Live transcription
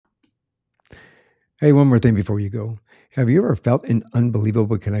Hey, one more thing before you go. Have you ever felt an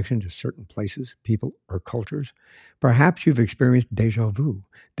unbelievable connection to certain places, people, or cultures? Perhaps you've experienced deja vu,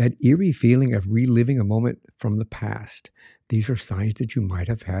 that eerie feeling of reliving a moment from the past. These are signs that you might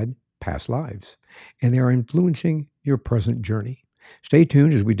have had past lives, and they are influencing your present journey. Stay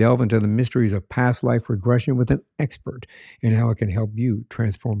tuned as we delve into the mysteries of past life regression with an expert and how it can help you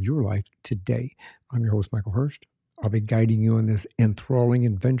transform your life today. I'm your host, Michael Hurst. I'll be guiding you on this enthralling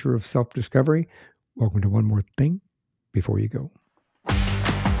adventure of self discovery. Welcome to One More Thing Before You Go.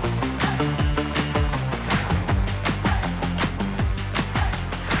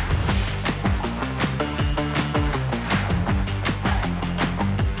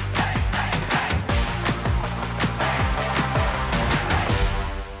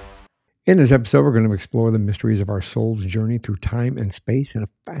 In this episode, we're going to explore the mysteries of our soul's journey through time and space and a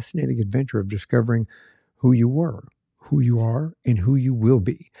fascinating adventure of discovering who you were, who you are, and who you will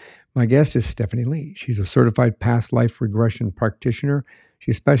be. My guest is Stephanie Lee. She's a certified past life regression practitioner.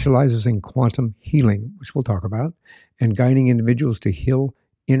 She specializes in quantum healing, which we'll talk about, and guiding individuals to heal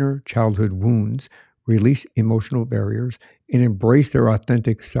inner childhood wounds, release emotional barriers, and embrace their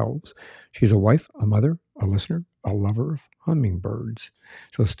authentic selves. She's a wife, a mother, a listener, a lover of hummingbirds.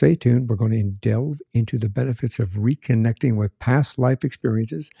 So stay tuned. We're going to delve into the benefits of reconnecting with past life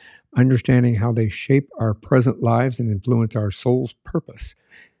experiences, understanding how they shape our present lives and influence our soul's purpose.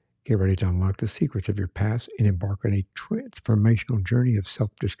 Get ready to unlock the secrets of your past and embark on a transformational journey of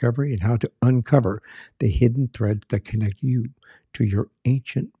self-discovery and how to uncover the hidden threads that connect you to your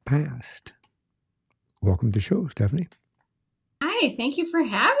ancient past. Welcome to the show, Stephanie. Hi, thank you for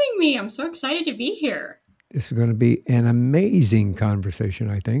having me. I'm so excited to be here. This is going to be an amazing conversation,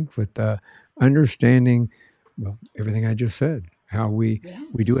 I think, with understanding, well, everything I just said, how we do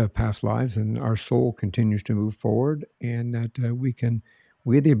Yes. have past lives and our soul continues to move forward and that we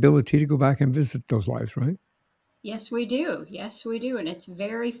have the ability to go back and visit those lives, right? Yes, we do. Yes, we do. And it's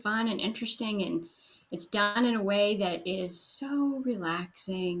very fun and interesting. And it's done in a way that is so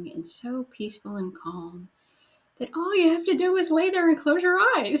relaxing and so peaceful and calm that all you have to do is lay there and close your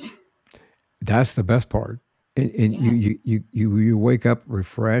eyes. That's the best part. And Yes. you wake up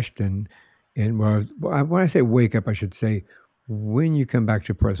refreshed and when I say wake up, I should say when you come back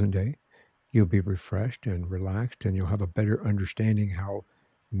to present day, you'll be refreshed and relaxed, and you'll have a better understanding how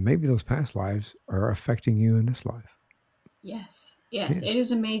maybe those past lives are affecting you in this life. Yes. Yes. Yeah, It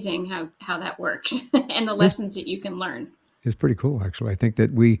is amazing how that works and the it's, lessons that you can learn. it's pretty cool, actually. I think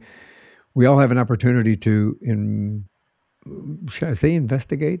that we all have an opportunity to should I say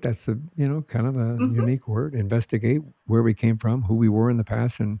investigate? That's a kind of a Hmm. unique word. Investigate where we came from, who we were in the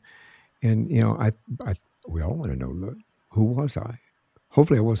past, and I we all want to know, look, who was I?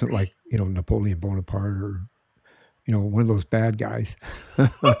 Hopefully, I wasn't like Right. Napoleon Bonaparte or one of those bad guys.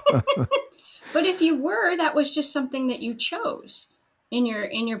 But if you were, that was just something that you chose in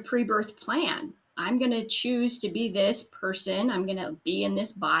your pre-birth plan. I'm going to choose to be this person. I'm going to be in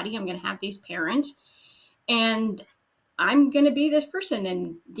this body. I'm going to have these parents and I'm going to be this person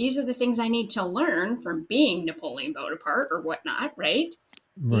and these are the things I need to learn from being Napoleon Bonaparte or whatnot, right?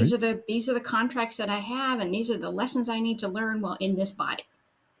 Right. These are the contracts that I have and these are the lessons I need to learn while in this body.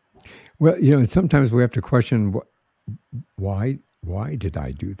 Well, sometimes we have to question why did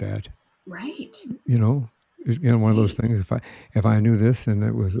I do that? Right. You know, one of those Right. things. If I knew this, and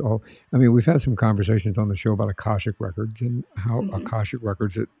it was all. I mean, we've had some conversations on the show about Akashic records and how Hmm. Akashic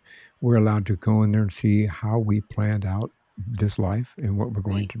records that we're allowed to go in there and see how we planned out this life and what we're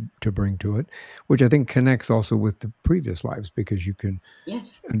going Right. to bring to it, which I think connects also with the previous lives because you can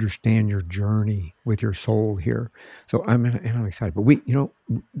Yes. understand your journey with your soul here. So I'm excited, but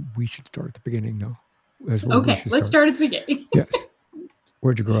we should start at the beginning though. That's where we Okay, should let's start. start at the beginning. Yes.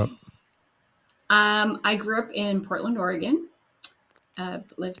 Where'd you grow up? I grew up in Portland, Oregon.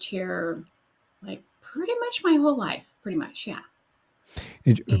 Lived here like pretty much my whole life, pretty much, yeah.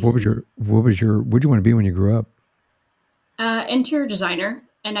 And And what'd you want to be when you grew up? interior designer,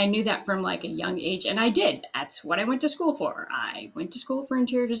 and I knew that from like a young age, and I did. That's what I went to school for. I went to school for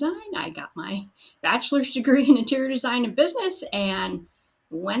interior design. I got my bachelor's degree in interior design and business, and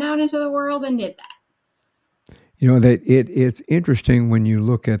went out into the world and did that. That it's interesting when you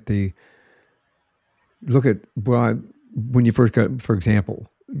well, when you first got, for example,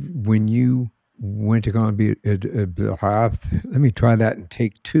 when you went to go and be let me try that and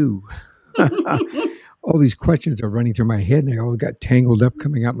take two. All these questions are running through my head and they all got tangled up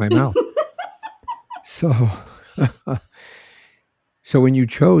coming out my mouth. So so when you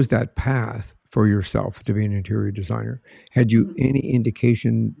chose that path for yourself to be an interior designer, had you Mhm. any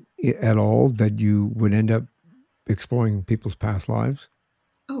indication at all that you would end up exploring people's past lives?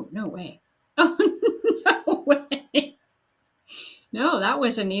 Oh no way! way. No, that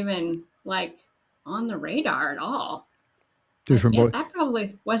wasn't even like on the radar at all. Just from Yeah, both. that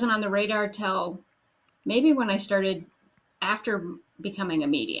probably wasn't on the radar till maybe when I started after becoming a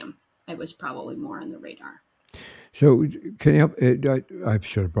medium. It was probably more on the radar. So, can you help? I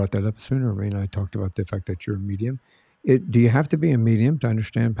should have brought that up sooner. I mean, I talked about the fact that you're a medium. Do you have to be a medium to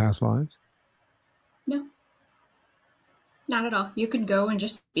understand past lives? No, not at all. You could go and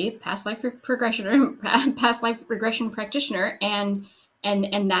just be a past life progression past life regression practitioner, and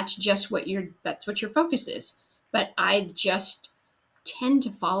that's what your focus is. But I just tend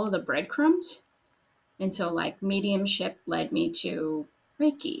to follow the breadcrumbs. And so, like, mediumship led me to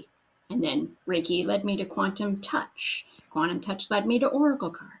Reiki. And then Reiki led me to quantum touch. Quantum touch led me to oracle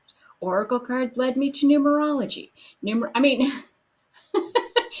cards. Oracle cards led me to numerology. I mean,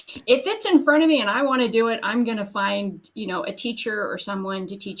 if it's in front of me and I want to do it, I'm going to find, a teacher or someone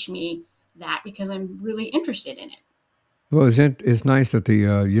to teach me that because I'm really interested in it. Well, it's nice that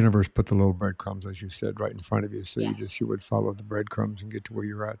the universe put the little breadcrumbs, as you said, right in front of you, so you Yes. would follow the breadcrumbs and get to where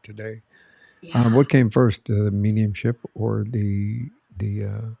you're at today. Yeah. What came first, the mediumship or the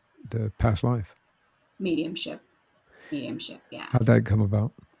past life? Mediumship. Mediumship. Yeah. How'd that come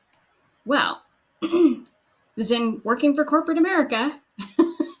about? Well, was in working for corporate America.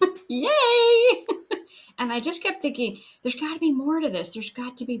 Yay! And I just kept thinking, there's got to be more to this. There's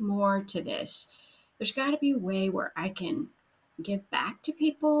got to be more to this. There's got to be a way where I can give back to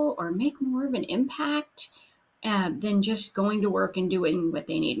people or make more of an impact than just going to work and doing what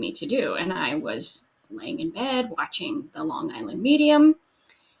they need me to do. And I was laying in bed watching the Long Island Medium.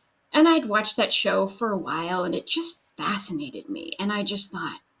 And I'd watched that show for a while and it just fascinated me. And I just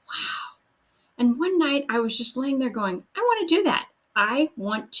thought, wow. And one night I was just laying there going, I want to do that. I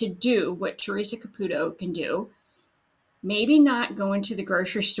want to do what Teresa Caputo can do. Maybe not go into the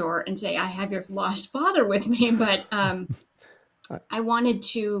grocery store and say, I have your lost father with me, but I, I wanted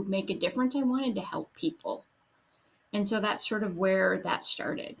to make a difference. I wanted to help people. And so that's sort of where that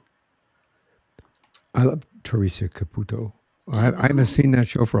started. I love Teresa Caputo. I I haven't know. seen that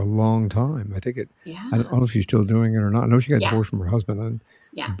show for a long time. I think it. I Yeah. don't know if she's still doing it or not. I know she got Yeah. divorced from her husband,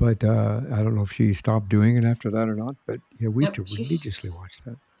 Yeah. but I don't know if she stopped doing it after that or not. But yeah, we used Nope. to religiously She's, watch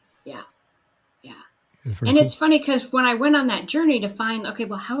that. yeah. Yeah. It's very And it's cool. funny because when I went on that journey to find, okay,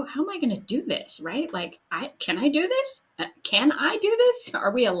 well, how am I going to do this? Right? Like, can I do this? Can I do this?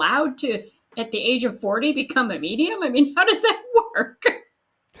 Are we allowed to, at the age of 40, become a medium? I mean, how does that work?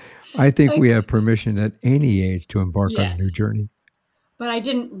 I think we Like, have permission at any age to embark on a new yes. journey. But Yeah.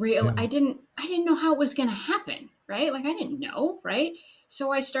 I didn't know how it was going to happen. Right? Like, I didn't know. Right?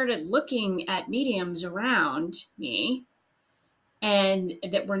 So I started looking at mediums around me and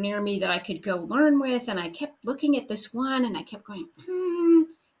that were near me that I could go learn with. And I kept looking at this one and I kept going,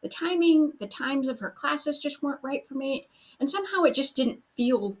 the timing, the times of her classes just weren't right for me. And somehow it just didn't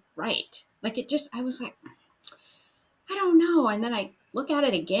feel right. Like I was like, I don't know. And then I look at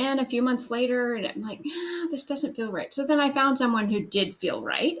it again a few months later and I'm like, this doesn't feel right. So then I found someone who did feel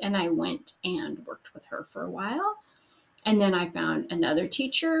right. And I went and worked with her for a while. And then I found another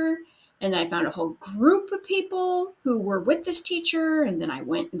teacher, and I found a whole group of people who were with this teacher. And then I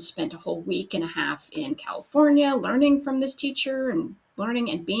went and spent a whole week and a half in California learning from this teacher and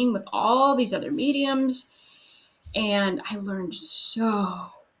learning and being with all these other mediums. And I learned so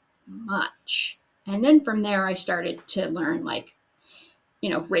much. And then from there, I started to learn, like,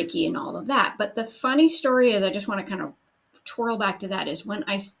 Reiki and all of that. But the funny story is, I just want to kind of twirl back to that, is when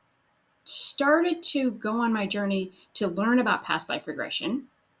I started to go on my journey to learn about past life regression.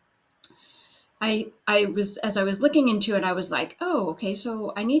 I was, as I was looking into it, I was like, oh, okay,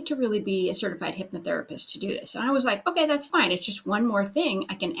 so I need to really be a certified hypnotherapist to do this. And I was like, okay, that's fine. It's just one more thing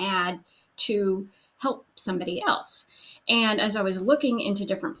I can add to help somebody else. And as I was looking into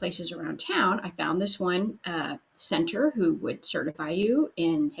different places around town, I found this one center who would certify you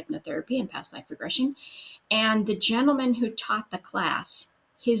in hypnotherapy and past life regression. And the gentleman who taught the class,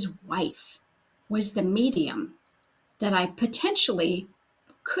 his wife was the medium that I potentially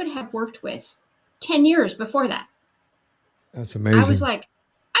could have worked with 10 years before that. That's I was amazing. like,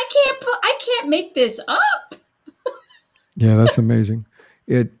 I can't make this up. Yeah, that's amazing.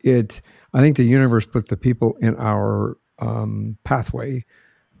 It. I think the universe puts the people in our pathway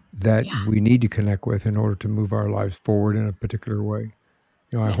that Yeah. we need to connect with in order to move our lives forward in a particular way.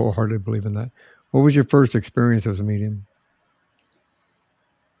 I Yes. wholeheartedly believe in that. What was your first experience as a medium?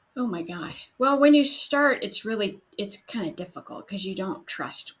 Oh my gosh. Well, when you start, it's kind of difficult because you don't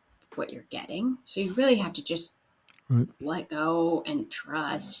trust what you're getting. So you really have to just Right. let go and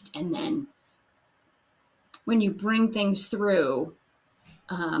trust. And then when you bring things through,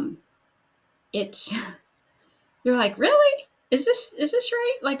 um, it's You're like, really? Is this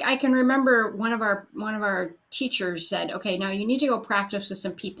right? Like, I can remember one of our teachers said, okay, now you need to go practice with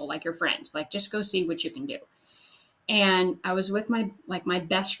some people, like your friends, like just go see what you can do. And I was with my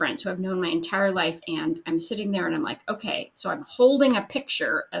best friends who I've known my entire life, and I'm sitting there and I'm like, okay, so I'm holding a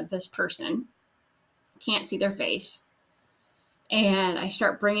picture of this person, can't see their face, and I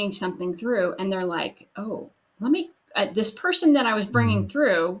start bringing something through, and they're like, oh, let me. This person that I was bringing Mm.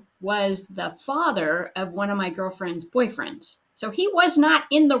 through was the father of one of my girlfriend's boyfriends. So he was not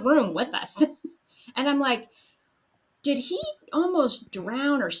in the room with us. And I'm like, did he almost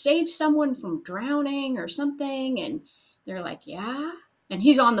drown or save someone from drowning or something? And they're like, yeah. And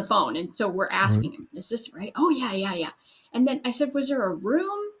he's on the phone. And so we're Right. asking him, is this right? Oh, yeah, yeah, yeah. And then I said, was there a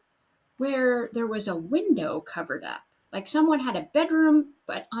room where there was a window covered up? Like someone had a bedroom,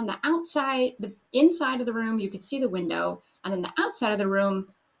 but on the outside, the inside of the room, you could see the window. And on the outside of the room,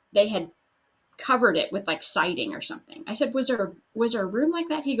 they had covered it with like siding or something. I said, was there a room like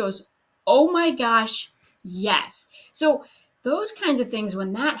that? He goes, oh my gosh, yes. So those kinds of things,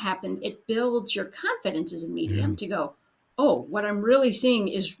 when that happens, it builds your confidence as a Yeah. medium to go, oh, what I'm really seeing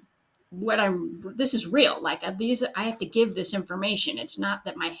is this is real. Like these, I have to give this information. It's not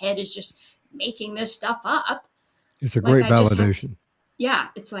that my head is just making this stuff up. It's a Like great I just have to, validation. yeah,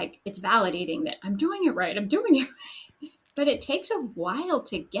 it's like, it's validating that I'm doing it right. I'm doing it, but it takes a while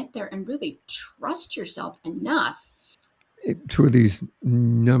to get there and really trust yourself enough. Through these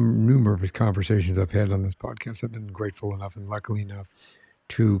numerous conversations I've had on this podcast, I've been grateful enough and luckily enough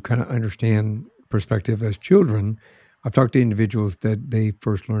to kind of understand perspective as children. I've talked to individuals that they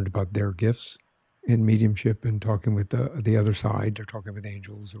first learned about their gifts in mediumship and talking with the other side. They're talking with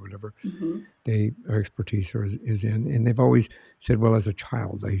angels or whatever Hmm. they their expertise is in, and they've always said, "Well, as a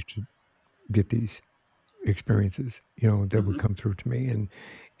child, I used to get these experiences, that would Hmm. come through to me."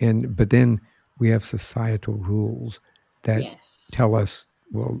 And but then we have societal rules that Yes. tell us,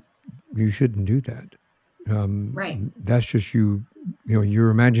 well, you shouldn't do that. Right. That's just you. Your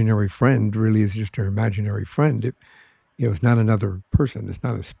imaginary friend really is just your imaginary friend. It's not another person. It's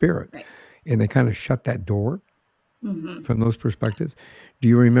not a spirit, Right. and they kind of shut that door Hmm. from those perspectives. Do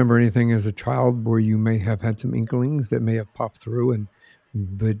you remember anything as a child where you may have had some inklings that may have popped through and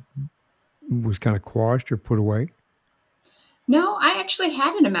but was kind of quashed or put away? No, I actually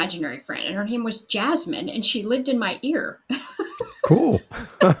had an imaginary friend, and her name was Jasmine, and she lived in my ear. Cool.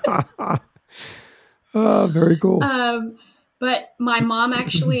 Very cool. um, but my mom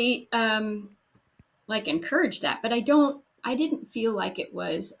actually like encouraged that, but I didn't feel like it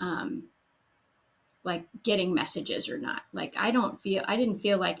was like getting messages or not. Like I didn't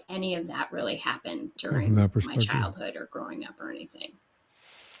feel like any of that really happened From during that my perspective. childhood or growing up or anything.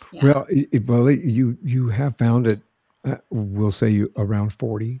 Yeah. Well, you have found it. We'll say you around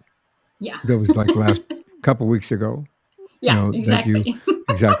 40. Yeah. That was like last couple weeks ago. Yeah, That you exactly.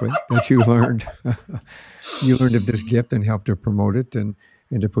 exactly that you learned you learned of this gift and helped to promote it and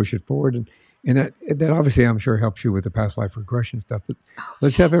to push it forward and that obviously I'm sure helps you with the past life regression stuff. But Oh,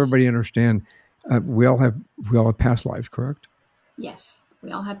 let's have yes. everybody understand. We all have past lives, correct? Yes.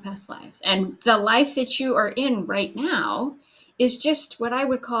 We all have past lives. And the life that you are in right now is just what I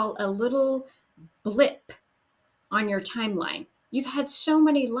would call a little blip on your timeline. You've had so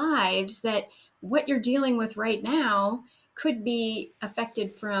many lives that what you're dealing with right now could be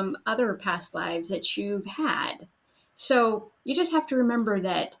affected from other past lives that you've had. So you just have to remember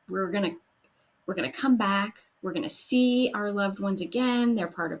that we're going to come back. We're going to see our loved ones again. They're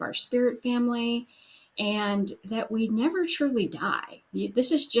part of our spirit family, and that we never truly die.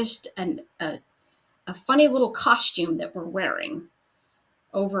 This is just a funny little costume that we're wearing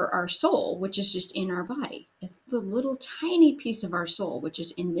over our soul, which is just in our body. It's the little tiny piece of our soul, which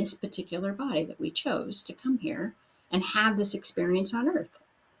is in this particular body that we chose to come here and have this experience on earth.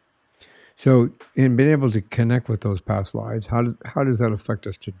 So, in being able to connect with those past lives, how does that affect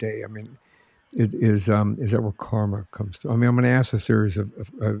us today? I mean, is that where karma comes through? I mean, I'm going to ask a series of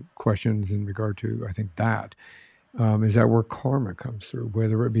questions in regard to I think that is that where karma comes through,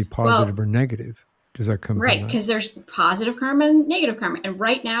 whether it be positive Well, or negative. Does that come from right, that? because there's positive karma and negative karma. And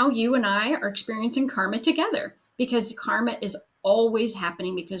right now, you and I are experiencing karma together because karma is always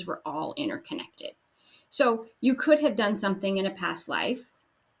happening because we're all interconnected. So you could have done something in a past life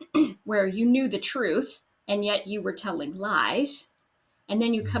where you knew the truth and yet you were telling lies. And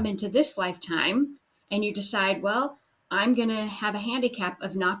then you come Mm. into this lifetime and you decide, well, I'm going to have a handicap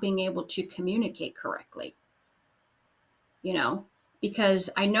of not being able to communicate correctly, you know, because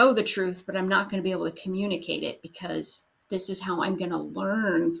I know the truth, but I'm not going to be able to communicate it because this is how I'm going to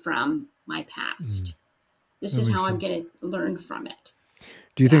learn from my Mm. past. This That is makes how I'm sense. going to learn from it.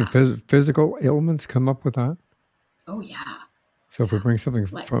 Do you think Yeah. physical ailments come up with that? Oh yeah. So if we Yeah. bring something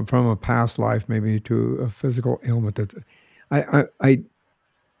Like from a past life, maybe to a physical ailment that I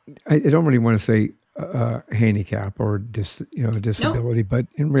don't really want to say handicap or nope. disability, but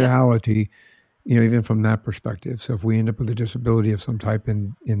in Yep. reality, even from that perspective. So if we end up with a disability of some type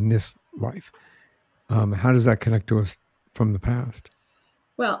in this life, how does that connect to us from the past?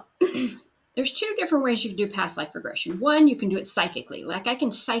 Well, there's two different ways you can do past life regression. One, you can do it psychically. Like I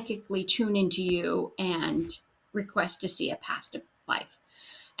can psychically tune into you and request to see a past life.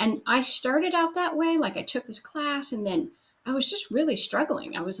 And I started out that way. Like I took this class and then I was just really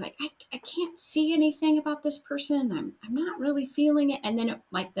struggling. I was like, I can't see anything about this person. I'm not really feeling it. And then,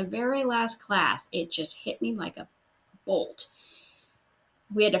 like the very last class, it just hit me like a bolt.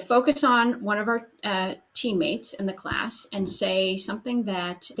 We had to focus on one of our teammates in the class and say something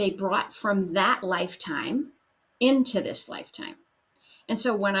that they brought from that lifetime into this lifetime. And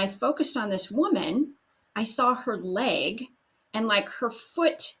so when I focused on this woman, I saw her leg and like her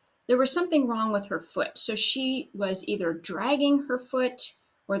foot, there was something wrong with her foot. So she was either dragging her foot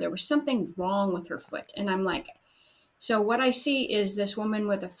or there was something wrong with her foot. And I'm like, so what I see is this woman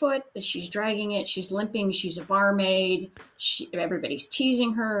with a foot that she's dragging it, she's limping, she's a barmaid, everybody's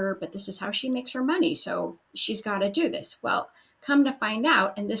teasing her, but this is how she makes her money. So she's got to do this. Well, come to find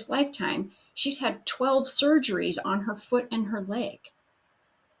out, in this lifetime, she's had 12 surgeries on her foot and her leg.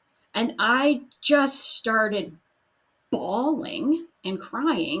 And I just started bawling and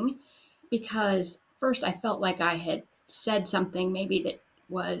crying because first I felt like I had said something maybe that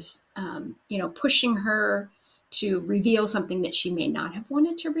was, pushing her to reveal something that she may not have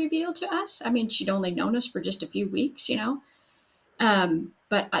wanted to reveal to us. I mean, she'd only known us for just a few weeks.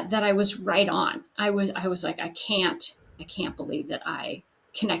 But that I was right on. I was like, I can't believe that I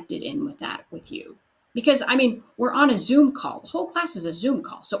connected in with that with you. Because I mean, we're on a Zoom call. The whole class is a Zoom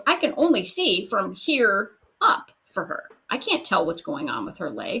call. So I can only see from here up for her. I can't tell what's going on with her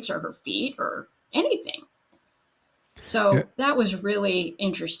legs or her feet or anything. Yeah, So that was really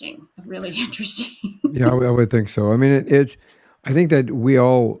interesting. Really interesting. yeah, I would think so. I mean, it's. I think that we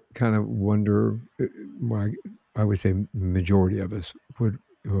all kind of wonder. Well, I would say majority of us would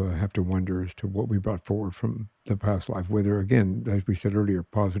have to wonder as to what we brought forward from the past life, whether again, as we said earlier,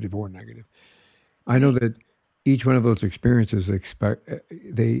 positive or negative. I know Right. that each one of those experiences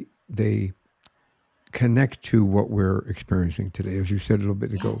they connect to what we're experiencing today, as you said a little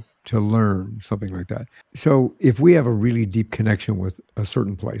bit ago, Yes. to learn something like that. So if we have a really deep connection with a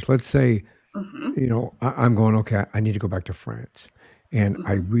certain place, let's say, Mm-hmm. I'm going, okay, I need to go back to France. And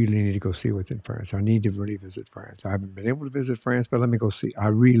I Mm-hmm. really need to go see what's in France. I need to really visit France. I haven't been able to visit France, but let me go see. I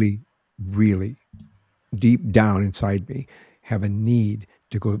really, really, deep down inside me, have a need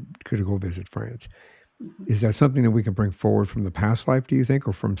to go visit France. Mm-hmm. Is that something that we can bring forward from the past life, do you think,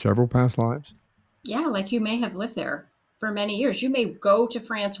 or from several past lives? Yeah, like you may have lived there for many years. You may go to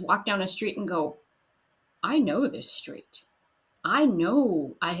France, walk down a street, and go, I know this street. I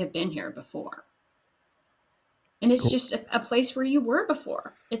know I have been here before. And it's Cool. just a place where you were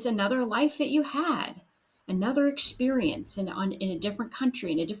before. It's another life that you had, another experience in a different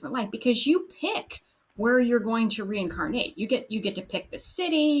country, in a different life, because you pick where you're going to reincarnate. You get to pick the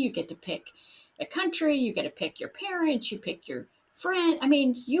city, you get to pick the country, you get to pick your parents, you pick your friend. I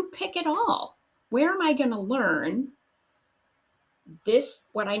mean, you pick it all. Where am I going to learn this,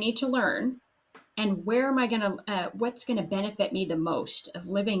 what I need to learn, and where am I going to what's going to benefit me the most of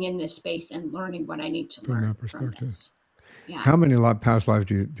living in this space and learning what I need to From learn that from perspective. this. Yeah. How many past lives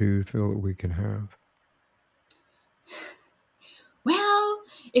do you feel that we can have? Well,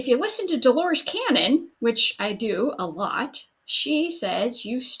 if you listen to Dolores Cannon, which I do a lot, she says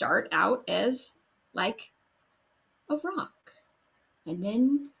you start out as like a rock, and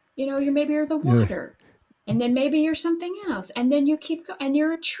then you're the Yeah, water, and then maybe you're something else, and then you keep going, and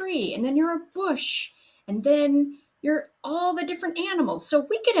you're a tree, and then you're a bush, and then you're all the different animals. So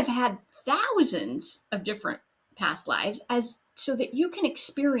we could have had thousands of different past lives, as so that you can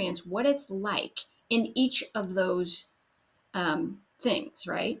experience what it's like in each of those things,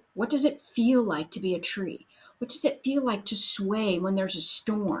 right? What does it feel like to be a tree? What does it feel like to sway when there's a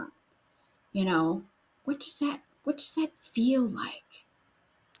storm? You know, what does that feel like?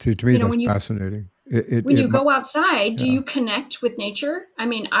 to me, You know, that's when you fascinating. It, when it, you it go outside, do yeah, you connect with nature? I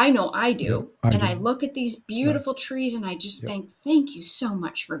mean, I know I yeah, do. I And I do. look at these Yeah, beautiful trees and I just yeah. think, thank you so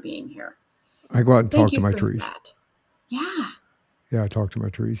much for being here. I go out and Thank talk you to my for trees. that. Yeah. Yeah, I talk to my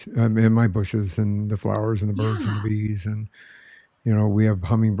trees, and my bushes, and the flowers, and the birds, and the Yeah. bees, and we have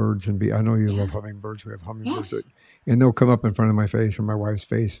hummingbirds and bee. I know you love Yeah. hummingbirds. We have hummingbirds that, Yes. and they'll come up in front of my face or my wife's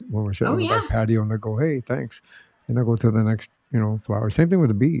face when we're sitting Oh on the back yeah. patio, and they'll go, "Hey, thanks," and they'll go to the next, flower. Same thing with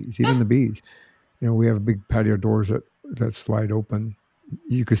the bees, Yeah. even the bees. We have big patio doors that slide open.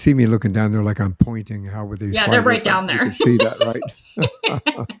 You could see me looking down there like I'm pointing. How would they Yeah, they're slide right open? down You there. could see that,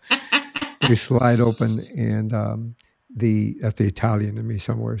 right? They slide open, and that's the Italian in me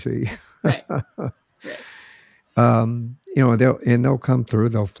somewhere. See, Right, right. they'll come through.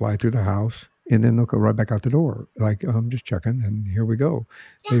 They'll fly through the house, and then they'll go right back out the door. Like I'm just checking, and here we go.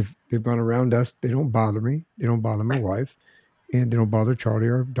 Yeah, They've gone around us. They don't bother me. They don't bother my right, wife, and they don't bother Charlie,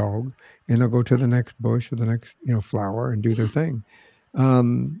 our dog. And they'll go to right. the next bush or the next flower and do their Yeah. thing.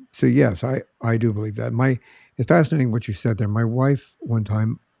 So yes, I do believe that. It's fascinating what you said there. My wife one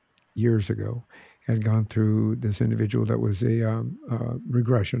time years ago had gone through this individual that was a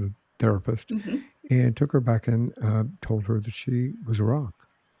regression therapist, Hmm. and took her back and told her that she was a rock.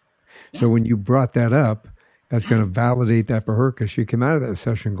 So Yeah. when you brought that up, that's Yeah. going to validate that for her, because she came out of that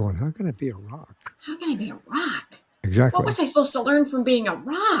session going, "How can it be a rock?" How can I be a rock? What Exactly. was I supposed to learn from being a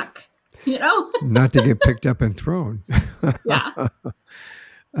rock? You know? Not to get picked up and thrown. Yeah.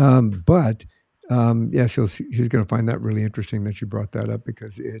 But yeah, she's going to find that really interesting that you brought that up,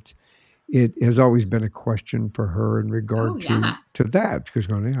 because it has always been a question for her in Oh, regard to yeah. that, because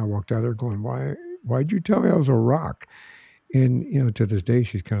going, yeah, I walked out there going, why'd you tell me I was a rock? And to this day,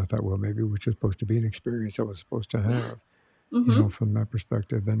 she's kind of thought, well, maybe it was just supposed to be an experience I was supposed to Yeah. have, Mm-hmm. from that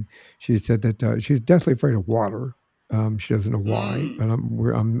perspective. And she said that she's definitely afraid of water. She doesn't know why, Mm.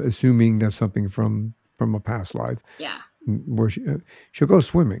 but I'm assuming that's something from a past life, Yeah. where she'll go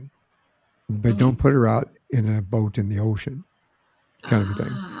swimming, but Mm-hmm. don't put her out in a boat in the ocean, kind of a thing.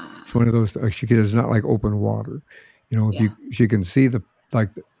 It's Ah. one of those, she does not like open water. If Yeah. she can see like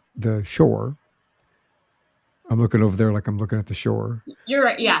the shore. I'm looking over there like I'm looking at the shore. You're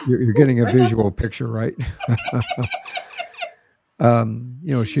right. Yeah. You're getting a Right on. visual picture, right?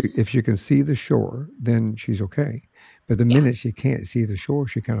 If she can see the shore, then she's okay. But the Yeah. minute she can't see the shore,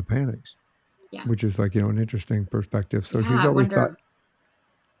 she kind of panics, Yeah. which is like, an interesting perspective. So Yeah. she's I always thought,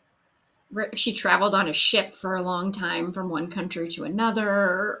 wonder if she traveled on a ship for a long time from one country to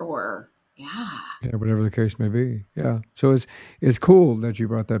another, or, yeah. yeah, whatever the case may be. Yeah. So it's cool that you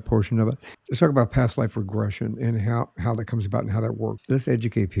brought that portion of it. Let's talk about past life regression and how that comes about and how that works. Let's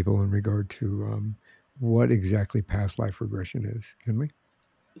educate people in regard to what exactly past life regression is. Can we?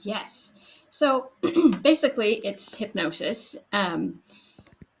 Yes. So basically, it's hypnosis. And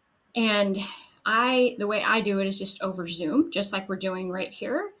the way I do it is just over Zoom, just like we're doing right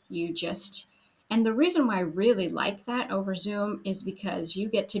here. And the reason why I really like that over Zoom is because you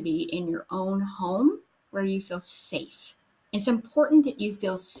get to be in your own home where you feel safe. It's important that you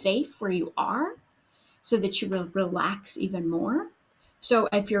feel safe where you are so that you will relax even more. So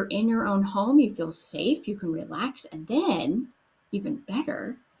if you're in your own home, you feel safe, you can relax, and then even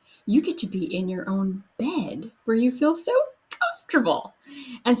better, you get to be in your own bed where you feel so comfortable.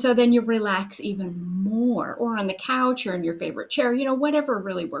 And so then you relax even more, or on the couch or in your favorite chair, whatever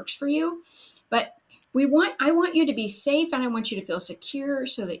really works for you. But I want you to be safe, and I want you to feel secure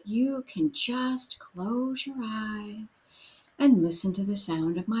so that you can just close your eyes and listen to the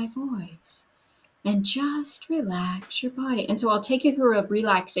sound of my voice and just relax your body. And so I'll take you through a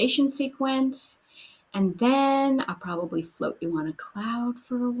relaxation sequence, and then I'll probably float you on a cloud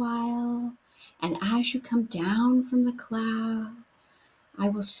for a while. And as you come down from the cloud, I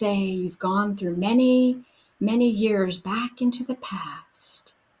will say you've gone through many, many years back into the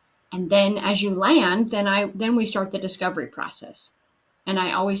past. And then as you land, then we start the discovery process. And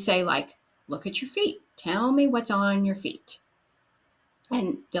I always say, like, look at your feet. Tell me what's on your feet.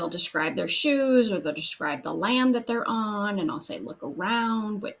 And they'll describe their shoes, or they'll describe the land that they're on, and I'll say, look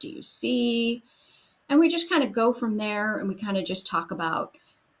around, what do you see? And we just kind of go from there, and we kind of just talk about,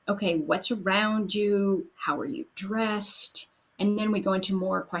 okay, what's around you, how are you dressed? And then we go into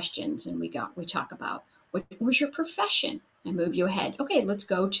more questions, and we talk about, what was your profession? And move you ahead. Okay, let's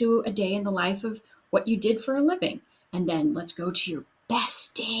go to a day in the life of what you did for a living, and then let's go to your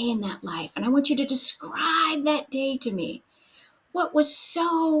best day in that life, and I want you to describe that day to me. What was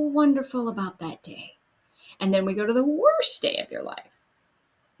so wonderful about that day? And then we go to the worst day of your life.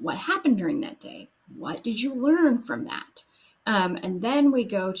 What happened during that day? What did you learn from that? And then we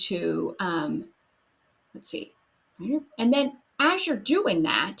go to, let's see, and then as you're doing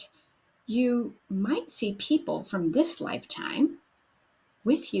that, you might see people from this lifetime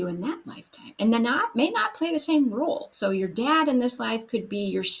with you in that lifetime, and then may not play the same role. So your dad in this life could be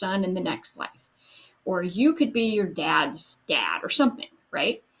your son in the next life, or you could be your dad's dad or something,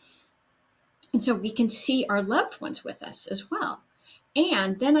 right? And so we can see our loved ones with us as well.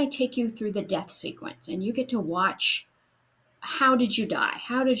 And then I take you through the death sequence, and you get to watch, how did you die?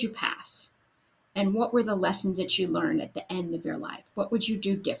 How did you pass? And what were the lessons that you learned at the end of your life? What would you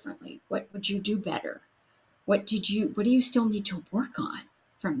do differently? What would you do better? What do you still need to work on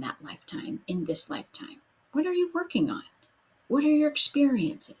from that lifetime in this lifetime? What are you working on? What are your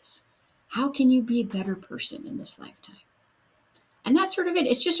experiences? How can you be a better person in this lifetime? And that's sort of it.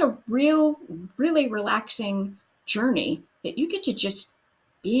 It's just a really relaxing journey that you get to just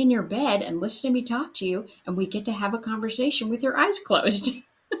be in your bed and listen to me talk to you, and we get to have a conversation with your eyes closed.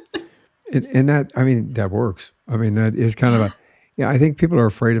 And that, I mean, that works. I mean, that is kind of Yeah, a, yeah, I think people are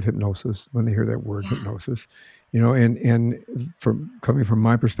afraid of hypnosis when they hear that word yeah, hypnosis, and from coming from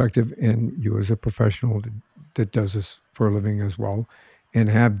my perspective, and you as a professional that does this for a living as well, and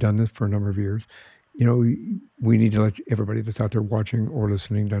have done this for a number of years, we need to let everybody that's out there watching or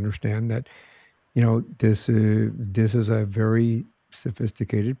listening to understand that, this is a very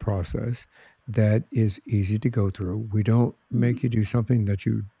sophisticated process that is easy to go through. We don't make mhm. you do something that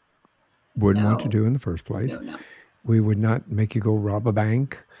you wouldn't want to No, do in the first place. no, no, We would not make you go rob a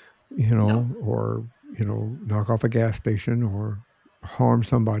bank, no. or, knock off a gas station or harm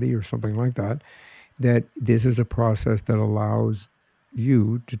somebody or something like that. That this is a process that allows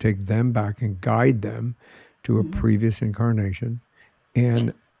you to take them back and guide them to a Hmm. previous incarnation. And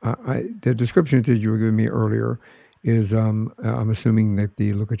Yes, the description that you were giving me earlier is, I'm assuming that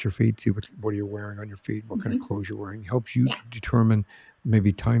the look at your feet, see what are you wearing on your feet, what kind of hmm, clothes you're wearing, helps you yeah, to determine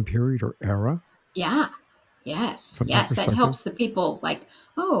maybe time period or era yeah. Yes, from that yes, that perspective. helps the people like,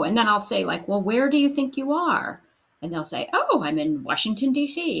 oh, and then I'll say like, well, where do you think you are? And they'll say, oh, I'm in Washington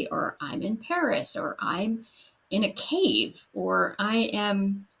D.C. or I'm in Paris or I'm in a cave or I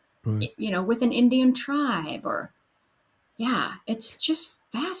am, Right. with an Indian tribe or yeah, it's just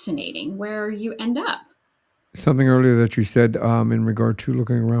fascinating where you end up. Something earlier that you said, in regard to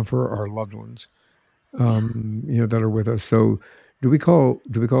looking around for our loved ones, Yeah. that are with us. So, do we call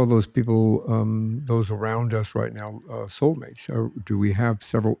those people, those around us right now, soulmates? Or do we have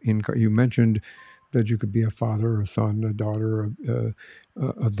several? You mentioned that you could be a father, a son, a daughter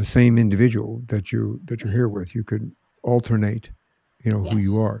of the same individual that you're Right. here with. You could alternate, who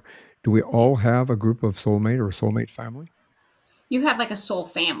you Yes. are. Do we Yes. all have a group of soulmate or a soulmate family? You have like a soul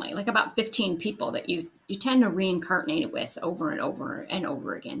family, like about 15 people that you tend to reincarnate with over and over and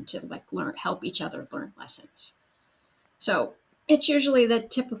over again to like help each other learn lessons. So it's usually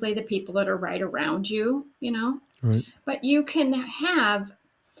typically the people that are right around you. Right. But you can have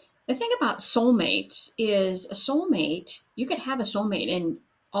the thing about soulmates is a soulmate, you could have a soulmate in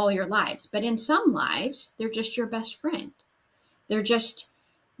all your lives, but in some lives, they're just your best friend. They're just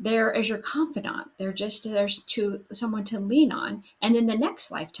there as your confidant. They're just there's to someone to lean on. And in the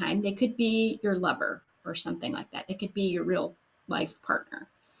next lifetime, they could be your lover or something like that. They could be your real life partner.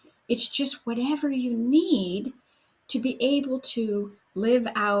 It's just whatever you need to be able to live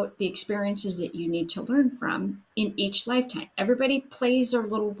out the experiences that you need to learn from in each lifetime. Everybody plays their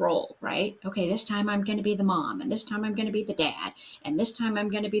little role, right? Okay, this time I'm going to be the mom, and this time I'm going to be the dad, and this time I'm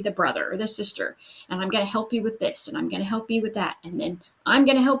going to be the brother or the sister, and I'm going to help you with this, and I'm going to help you with that, and then I'm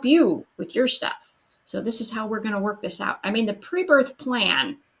going to help you with your stuff. So this is how we're going to work this out. I mean, the pre-birth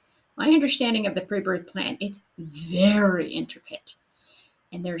plan, my understanding of the pre-birth plan, it's very intricate,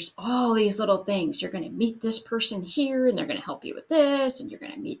 and there's all these little things. You're going to meet this person here, and they're going to help you with this, and you're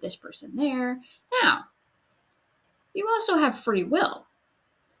going to meet this person there. Now, you also have free will,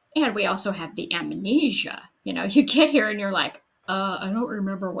 and we also have the amnesia. You get here and you're like, I don't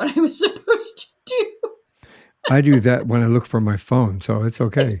remember what I was supposed to I do that when I look for my phone, so it's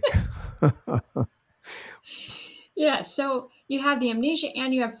do. okay. Yeah, so you have the amnesia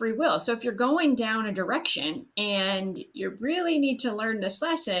and you have free will. So if you're going down a direction and you really need to learn this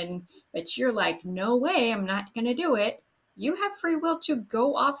lesson, but you're like, no way, I'm not going to do it, you have free will to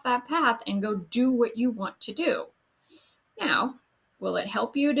go off that path and go do what you want to do. Now, will it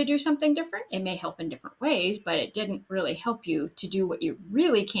help you to do something different? It may help in different ways, but it didn't really help you to do what you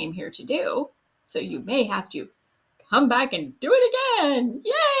really came here to do. So you may have to come back and do it again.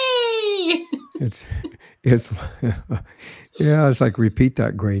 Yay! It's it's yeah, it's like, "Repeat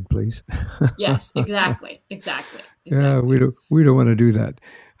that grade, please." Yes, exactly, exactly, Yeah, we exactly. don't we don't wanna do that.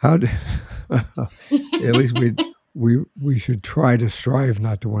 How do at least we should try to strive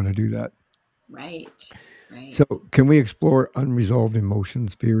not to wanna do that. Right, So, right. can we explore unresolved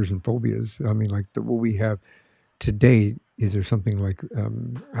emotions, fears, and phobias? I mean, like, what we have today, is there something like,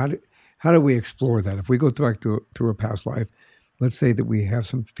 how do we explore that? If we go back through a past life, let's say that we have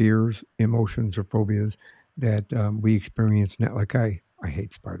some fears, emotions, or phobias that, we experience now. Like, I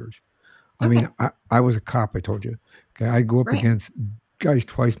hate spiders. I mean, Okay, I was a cop, I told you. Okay, I'd go up right. against guys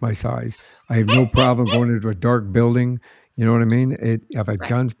twice my size. I have no problem going into a dark building, You know what I mean? I've had Right.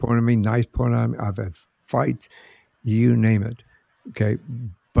 guns pointed at me, knives pointed at me. I've had fights, you name it. Okay,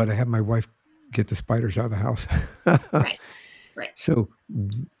 but I had my wife get the spiders out of the house. Right. Right. So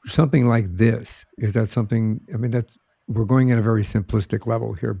something like this, is that something? I mean, that's we're going at a very simplistic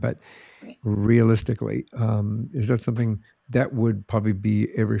level here, but Right. realistically, is that something that would probably be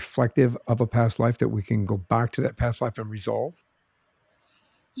a reflective of a past life that we can go back to that past life and resolve?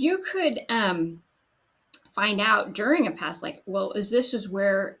 You could find out during a past, like, well, is this is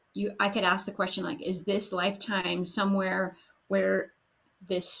where you I could ask the question, like, is this lifetime somewhere where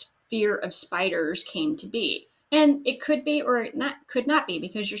this fear of spiders came to be? And it could be, or it not could not be,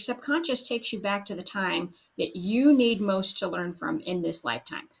 because your subconscious takes you back to the time that you need most to learn from in this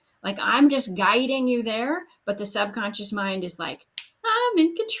lifetime. Like, I'm just guiding you there, but the subconscious mind is like, I'm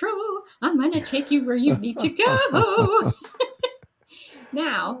in control, I'm going to take you where you need to go.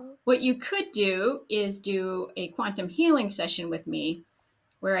 Now, what you could do is do a quantum healing session with me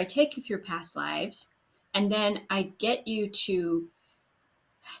where I take you through past lives, and then I get you to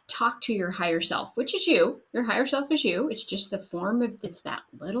talk to your higher self, which is you. Your higher self is you. It's just the form of, it's that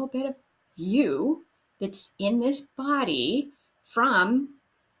little bit of you that's in this body from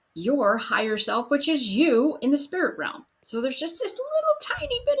your higher self, which is you in the spirit realm. So there's just this little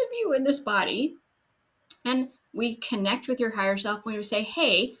tiny bit of you in this body. And we connect with your higher self when we say,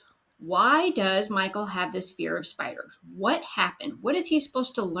 hey, why does Michael have this fear of spiders? What happened? What is he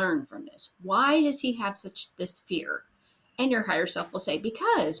supposed to learn from this? Why does he have such this fear? And your higher self will say,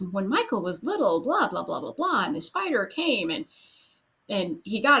 because when Michael was little, blah, blah, blah, blah, blah, and the spider came and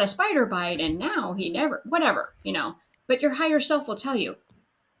he got a spider bite and now he never, whatever, you know. But your higher self will tell you,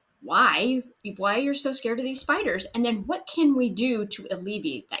 why you're so scared of these spiders, and then what can we do to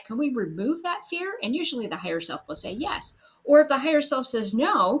alleviate that? Can we remove that fear? And usually the higher self will say yes. Or if the higher self says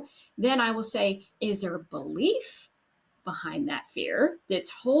no, then I will say, is there a belief behind that fear that's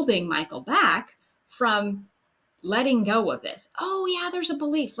holding Michael back from letting go of this? Oh yeah, there's a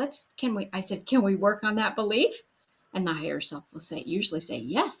belief. Can we work on that belief? And the higher self will usually say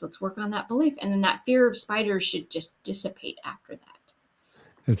yes, let's work on that belief, and then that fear of spiders should just dissipate after that.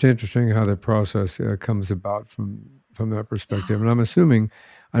 It's interesting how that process comes about from that perspective, Yeah. and I'm assuming,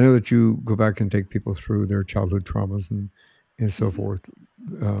 I know that you go back and take people through their childhood traumas and so Mhm. forth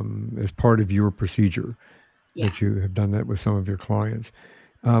as part of your procedure Yeah. that you have done that with some of your clients.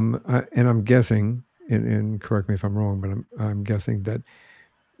 And I'm guessing, and correct me if I'm wrong, but I'm guessing that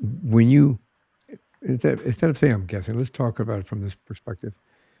when you instead of saying I'm guessing, let's talk about it from this perspective.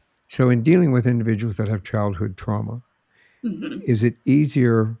 So, in dealing with individuals that have childhood trauma, Hmm. is it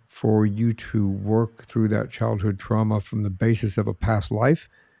easier for you to work through that childhood trauma from the basis of a past life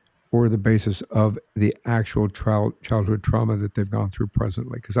or the basis of the actual childhood trauma that they've gone through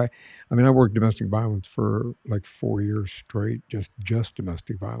presently? Because I mean, I worked domestic violence for like 4 years straight, just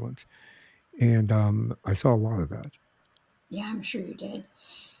domestic violence, and I saw a lot of that. Yeah, I'm sure you did.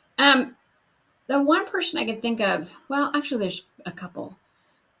 Um, the one person I could think of, well, actually, there's a couple.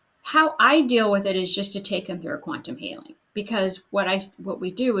 How I deal with it is just to take them through a quantum healing, because what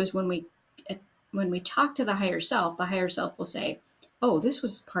we do is when we talk to the higher self will say, "Oh, this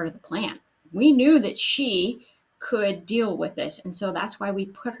was part of the plan. We knew that she could deal with this, and so that's why we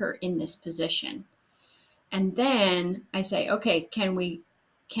put her in this position." And then I say, "Okay, can we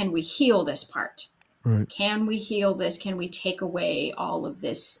heal this part? Right. Can we heal this? Can we take away all of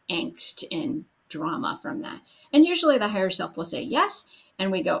this angst and drama from that?" And usually the higher self will say yes.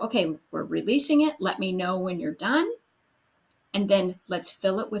 And we go, okay, we're releasing it. Let me know when you're done. And then let's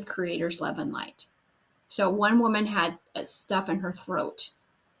fill it with creator's love and light. So one woman had stuff in her throat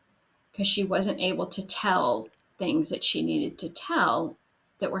because she wasn't able to tell things that she needed to tell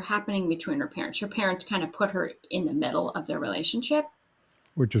that were happening between her parents. Her parents kind of put her in the middle of their relationship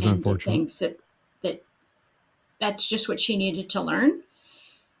Which is and did unfortunate. things that that's just what she needed to learn.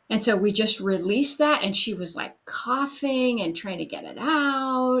 And so we just released that, and she was like coughing and trying to get it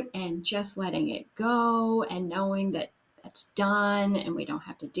out and just letting it go and knowing that that's done and we don't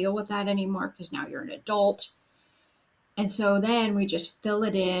have to deal with that anymore because now you're an adult. And so then we just fill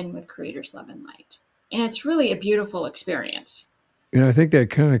it in with creator's love and light. And it's really a beautiful experience. And I think that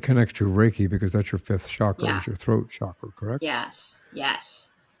kind of connects to Reiki because that's your fifth chakra, Yeah. is your throat chakra, correct? Yes.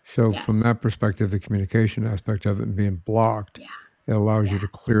 Yes. So from Yes. that perspective, the communication aspect of it being blocked, Yeah. it allows you Yeah. to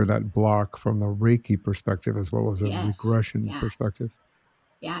clear that block from the Reiki perspective as well as a Yes. regression Yeah. perspective.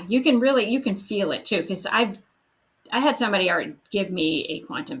 Yeah. You can feel it too. Because I had somebody already give me a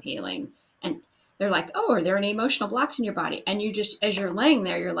quantum healing, and they're like, "Oh, are there any emotional blocks in your body?" And you just, as you're laying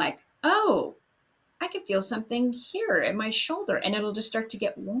there, you're like, "Oh, I can feel something here in my shoulder," and it'll just start to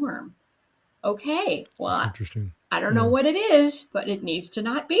get warm. Okay, well, Interesting. I don't know Yeah. what it is, but it needs to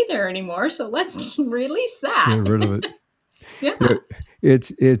not be there anymore. So let's release Get that. rid of it. Yeah, Yeah.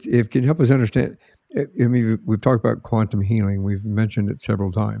 it's it can help us understand. I mean, we've talked about quantum healing. We've mentioned it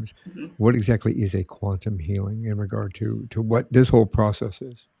several times. Mhm. What exactly is a quantum healing in regard to what this whole process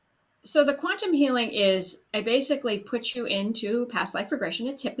is? So the quantum healing is I basically put you into past life regression.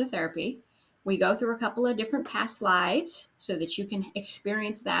 It's hypnotherapy. We go through a couple of different past lives so that you can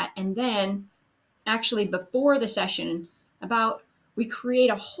experience that. And then actually before the session, about we create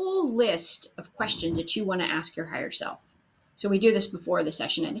a whole list of questions that you want to ask your higher self. So we do this before the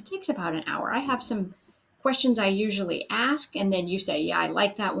session and it takes about an hour. I have some questions I usually ask, and then you say, yeah, I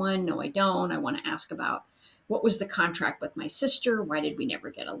like that one. No, I don't. I want to ask about what was the contract with my sister? Why did we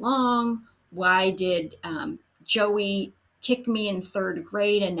never get along? Why did Joey kick me in third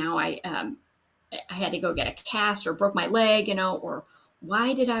grade and now I had to go get a cast or broke my leg, or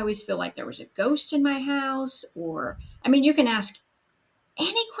why did I always feel like there was a ghost in my house? Or, I mean, you can ask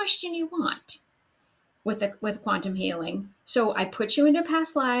any question you want with quantum healing. So I put you into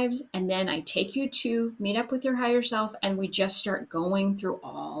past lives and then I take you to meet up with your higher self and we just start going through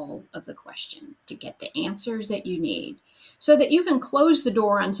all of the questions to get the answers that you need so that you can close the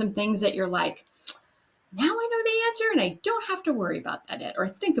door on some things that you're like, now I know the answer and I don't have to worry about that or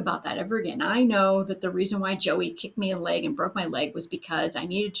think about that ever again. I know that the reason why Joey kicked me in the leg and broke my leg was because I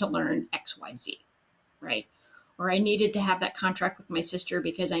needed to learn XYZ, right? Or I needed to have that contract with my sister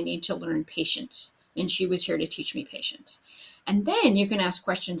because I need to learn patience. And she was here to teach me patience. And then you can ask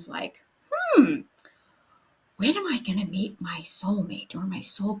questions like, hmm, when am I going to meet my soulmate or my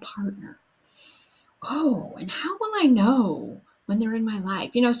soul partner? Oh, and how will I know when they're in my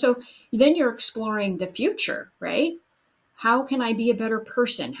life? So then you're exploring the future, right? How can I be a better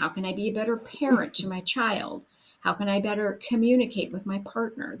person? How can I be a better parent to my child? How can I better communicate with my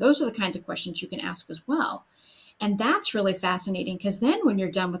partner? Those are the kinds of questions you can ask as well. And that's really fascinating because then when you're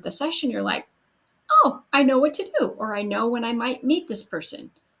done with the session, you're like, oh, I know what to do, or I know when I might meet this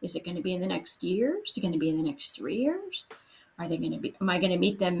person. Is it going to be in the next year? Is it going to be in the next 3 years? Are they going to be, am I going to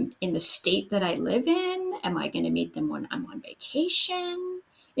meet them in the state that I live in? Am I going to meet them when I'm on vacation?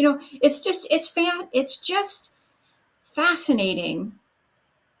 It's just fascinating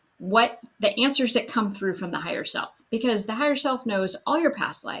what the answers that come through from the higher self, because the higher self knows all your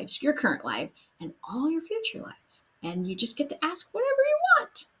past lives, your current life, and all your future lives, and you just get to ask whatever you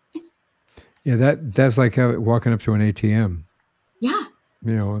want. Yeah, that's like walking up to an ATM, Yeah.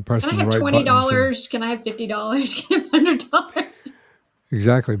 and Can I pressing the have right twenty buttons and dollars Can I have $50? Can I have $100?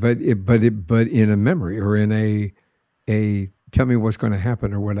 exactly. But in a memory or in a tell me what's going to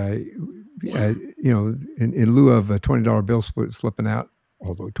happen or what Yeah. in lieu of a $20 bill slipping out,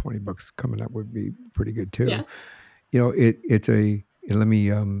 although 20 bucks coming up would be pretty good too. Yeah. It's a let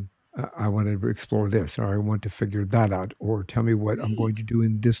me I want to explore this or I want to figure that out or tell me what I'm going Right. to do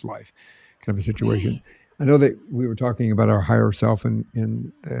in this life kind of a situation. Right. I know that we were talking about our higher self and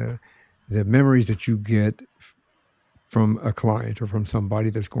the memories that you get from a client or from somebody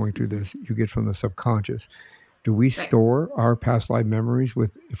that's going through Mm-hmm. this, you get from the subconscious. Do we Right. store our past life memories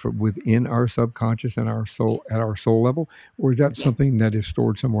within our subconscious and our soul at Yes. our soul level, or is that Yeah. something that is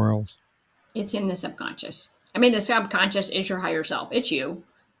stored somewhere else? It's in the subconscious. I mean, the subconscious is your higher self. It's you.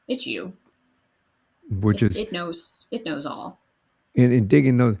 It's you. Which is It knows all. in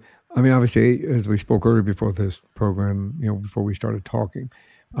digging those. I mean, obviously, as we spoke earlier before this program, before we started talking,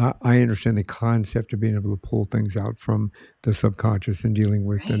 I understand the concept of being able to pull things out from the subconscious and dealing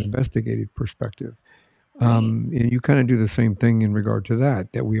with an Right. investigative perspective. Right. And you kind of do the same thing in regard to that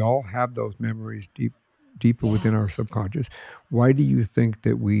we all have those memories deeper within our Yes. subconscious. Why do you think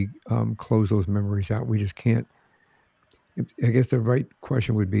that we close those memories out? We just can't. I guess the right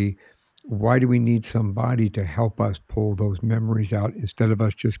question would be, why do we need somebody to help us pull those memories out instead of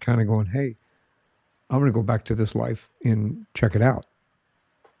us just kind of going, hey, I'm going to go back to this life and check it out?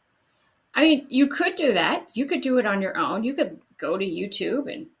 I mean, you could do that. You could do it on your own. You could go to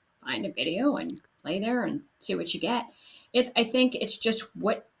YouTube and find a video and play there and see what you get. I think it's just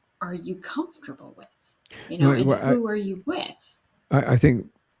what are you comfortable with, No, and well, who are you with? I think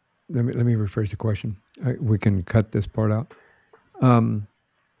let me rephrase the question. We can cut this part out. Um,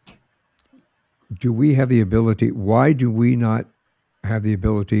 do we have the ability? Why do we not have the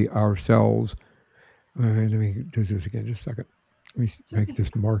ability ourselves? Let me do this again just a second. Let me It's make okay.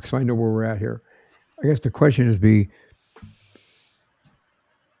 this mark so I know where we're at here. I guess the question is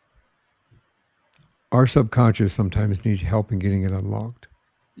our subconscious sometimes needs help in getting it unlocked.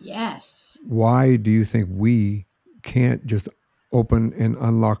 Yes. Why do you think we can't just open and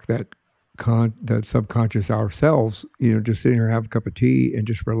unlock that that subconscious ourselves, just sitting here, have a cup of tea, and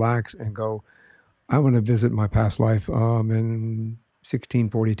just relax and go, I want to visit my past life in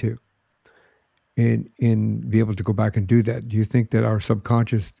 1642, and be able to go back and do that. Do you think that our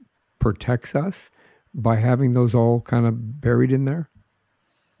subconscious protects us by having those all kind of buried in there?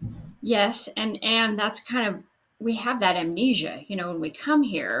 Yes, and that's kind of, we have that amnesia. When we come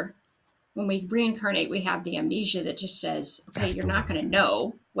here, when we reincarnate, we have the amnesia that just says, okay, That's you're the not going word. to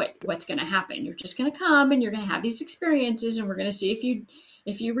know what's going to happen. You're just going to come and you're going to have these experiences, and we're going to see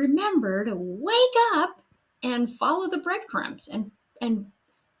if you remember to wake up and follow the breadcrumbs and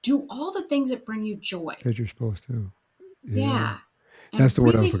do all the things that bring you joy. That you're supposed to. Yeah. Yeah. That's And the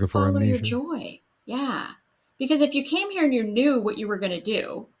word I really was looking for, follow your amnesia. joy. Yeah. Because if you came here and you knew what you were going to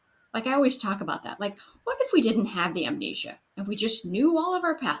do, like I always talk about that. Like, what if we didn't have the amnesia and we just knew all of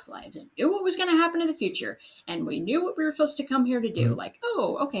our past lives and knew what was going to happen in the future, and we knew what we were supposed to come here to do? Right. Like,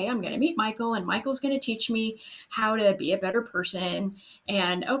 oh, okay, I'm going to meet Michael, and Michael's going to teach me how to be a better person.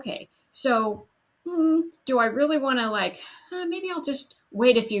 And okay, so do I really want to, like, maybe I'll just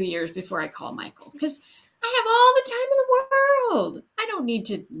wait a few years before I call Michael? Because I have all the time in the world. I don't need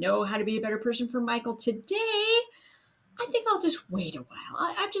to know how to be a better person for Michael today. I think I'll just wait a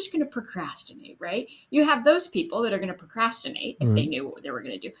while. I'm just going to procrastinate, right? You have those people that are going to procrastinate if they Right. knew what they were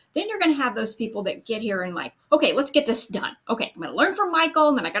going to do. Then you're going to have those people that get here and, like, okay, let's get this done. Okay, I'm going to learn from Michael,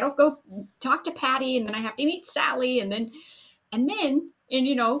 and then I got to go talk to Patty, and then I have to meet Sally, and then in,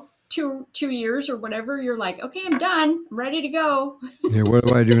 2 years or whatever, you're like, okay, I'm done. I'm ready to go. Yeah. What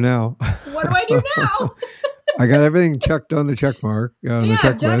do I do now? What do I do now? I got everything checked on the check mark on the Yeah,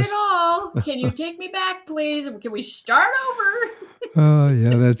 I've done it checklist. all. Can you take me back, please? Can we start over?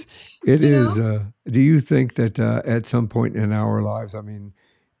 Yeah, it you is. know? Do you think that at some point in our lives, I mean,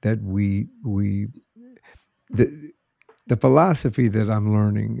 that the, the philosophy that I'm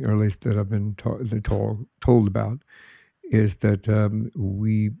learning, or at least that I've been told about, is that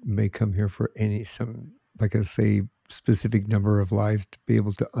we may come here for like I say, specific number of lives to be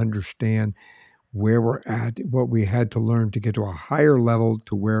able to understand where we're at, what we had to learn to get to a higher level,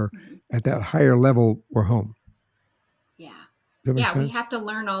 to where Mhm. at that higher level we're home. Yeah. Does that make Yeah, we sense? have to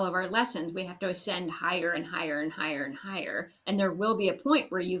learn all of our lessons. We have to ascend higher and higher and higher and higher. And there will be a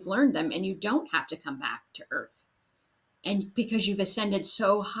point where you've learned them and you don't have to come back to Earth. And because you've ascended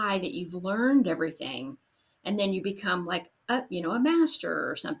so high that you've learned everything, and then you become like a master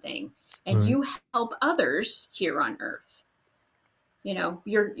or something, and Right. you help others here on Earth.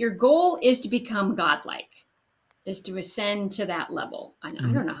 Your goal is to become godlike, is to ascend to that level. And I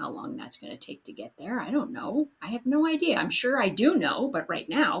Right. don't know how long that's going to take to get there. I don't know. I have no idea. I'm sure I do know, but right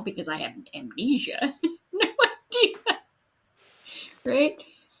now, because I have amnesia, no idea, right?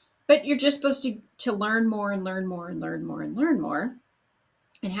 But you're just supposed to learn more and learn more and learn more and learn more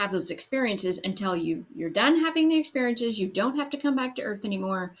and have those experiences until you're done having the experiences. You don't have to come back to Earth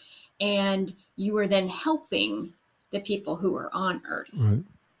anymore, and you are then helping the people who are on Earth. Right.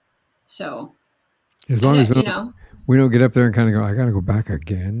 So As I long as don't, you know, we don't get up there and kind of go, I got to go back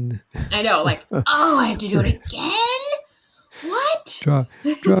again. I know, like, oh, I have to do it again. What? drop,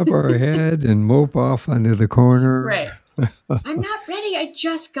 drop our head and mope off under the corner. Right. I'm not ready. I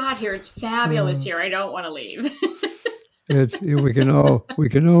just got here. It's fabulous Uh, here. I don't want to leave. we can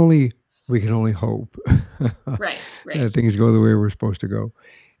only hope right. Right. that things go the way we're supposed to go.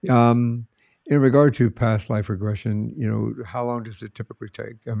 Um, in regard to past life regression, how long does it typically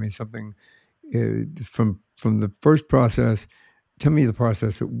take? I mean, something from the first process. Tell me the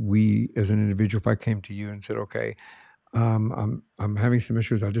process that we, as an individual, if I came to you and said, "Okay, I'm having some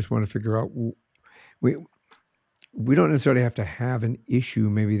issues. I just want to figure out." We we don't necessarily have to have an issue,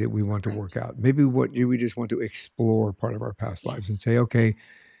 maybe that we want to Right. work out. Maybe what do we just want to explore part of our past lives and Yes. say, "Okay,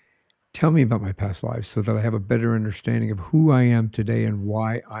 tell me about my past lives so that I have a better understanding of who I am today and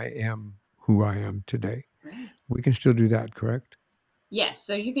why I am who I am today." Right. We can still do that, correct? Yes.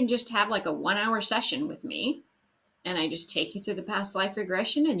 So you can just have like a 1 hour session with me, and I just take you through the past life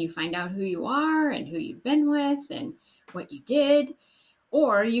regression, and you find out who you are and who you've been with and what you did.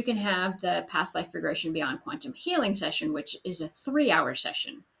 Or you can have the past life regression beyond quantum healing session, which is a 3 hour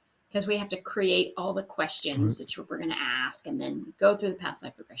session, because we have to create all the Right. questions that we're going to ask, and then we go through the past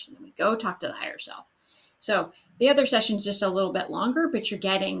life regression, then we go talk to the higher self. So the other session is just a little bit longer, but you're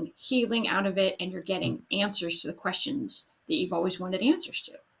getting healing out of it, and you're getting answers to the questions that you've always wanted answers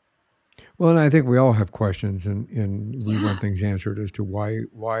to. Well, and I think we all have questions, and we want Yeah, things answered as to why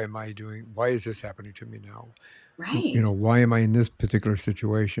is this happening to me now? right. Why am I in this particular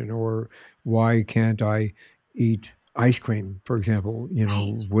situation, or why can't I eat ice cream, for example.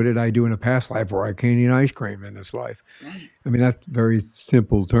 Right. What did I do in a past life where I can't eat ice cream in this life? Right. I mean, that's very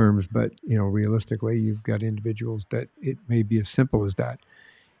simple terms, but realistically, you've got individuals that it may be as simple as that.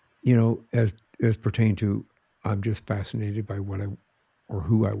 As pertain to, I'm just fascinated by what I or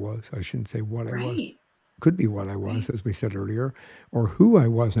who I was. I shouldn't say what I was. Right. Could be what I was, Right. as we said earlier, or who I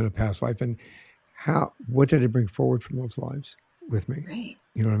was in a past life, and what did I bring forward from those lives with me? Right.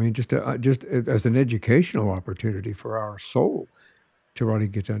 You know what I mean? Just as an educational opportunity for our soul to really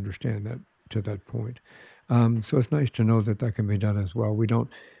get to understand that to that point. So it's nice to know that that can be done as well. We don't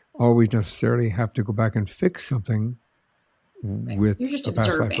always necessarily have to go back and fix something Right. with You're just a past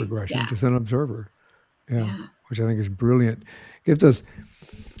life observing. regression, Yeah. just an observer. Yeah, Yeah. which I think is brilliant. Gives us,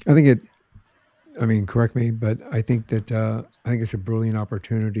 I think it, I mean, correct me, but I think it's a brilliant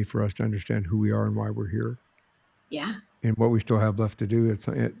opportunity for us to understand who we are and why we're here, Yeah. and what we still have left to do at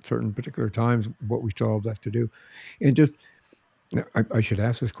certain particular times, what we still have left to do. And just, I should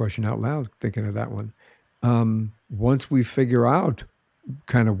ask this question out loud, thinking of that one. Once we figure out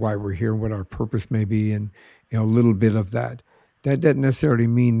kind of why we're here, what our purpose may be, and a little bit of that, that doesn't necessarily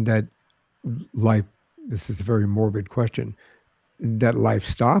mean that life. This is a very morbid question. That life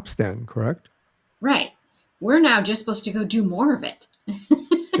stops, then, correct? Right. We're now just supposed to go do more of it.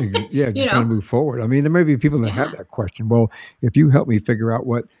 Yeah, you just kind of know? move forward. I mean, there may be people that have Yeah. that question. Well, if you help me figure out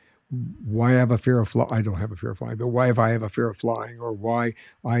why I have a fear of flying, I don't have a fear of flying, but why if I have a fear of flying, or why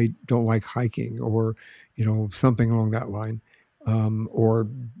I don't like hiking, or something along that line, or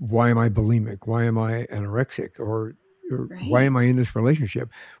why am I bulimic? Why am I anorexic? Or why am I Right. in this relationship?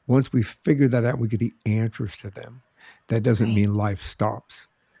 Once we figure that out, we get the answers to them. That doesn't Right. mean life stops.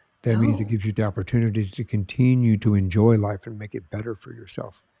 That means it No. gives you the opportunity to continue to enjoy life and make it better for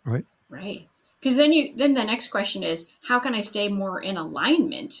yourself, right? Right. Because then the next question is, how can I stay more in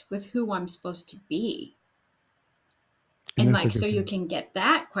alignment with who I'm supposed to be? And And that's a like, so good you thing. can get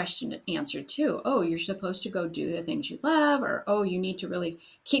that question answered too. Oh, you're supposed to go do the things you love, or oh, you need to really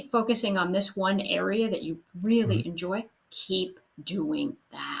keep focusing on this one area that you Right. really enjoy. Keep doing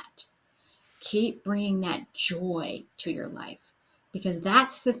that. Keep bringing that joy to your life, because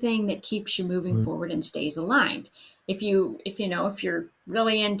that's the thing that keeps you moving Right. forward and stays aligned. If you're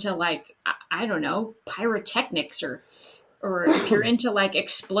really into, like, I don't know, pyrotechnics, or if you're into like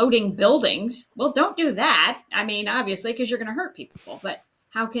exploding buildings, well, don't do that. I mean, obviously, because you're going to hurt people. But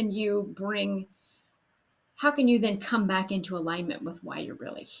how can you bring how can you then come back into alignment with why you're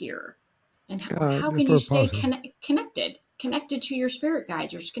really here? Or how can For you a stay positive. connected to your spirit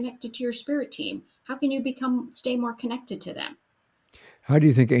guides, or connected to your spirit team? How can you stay more connected to them? How do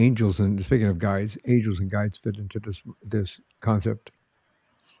you think angels, and speaking of guides, angels and guides fit into this concept?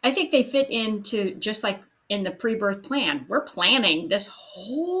 I think they fit into, just like in the pre-birth plan, we're planning this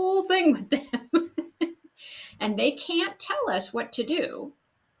whole thing with them. And they can't tell us what to do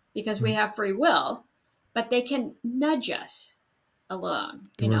because we Right. have free will, but they can nudge us along,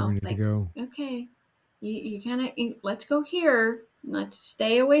 To where we need to like, go. okay, you kind of, let's go here. Let's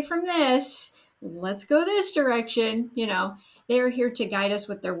stay away from this. Let's go this direction. They are here to guide us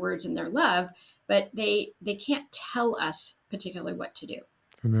with their words and their love, but they can't tell us particularly what to do.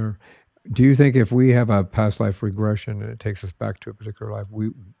 From there. Do you think if we have a past life regression and it takes us back to a particular life, we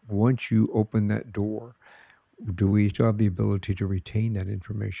once you open that door, do we still have the ability to retain that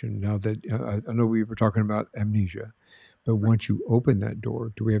information? Now that I know we were talking about amnesia, but Right. once you open that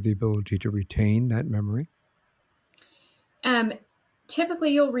door, do we have the ability to retain that memory? Um,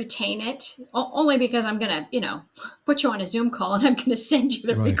 Typically, you'll retain it only because I'm gonna, put you on a Zoom call and I'm gonna send you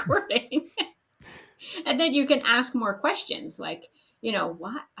the Right. recording. And then you can ask more questions, like,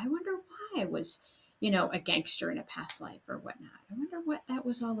 why, I wonder why I was, a gangster in a past life or whatnot. I wonder what that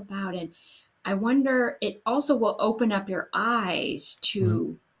was all about. And I wonder, it also will open up your eyes Right.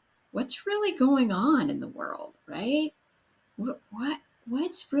 to what's really going on in the world, right?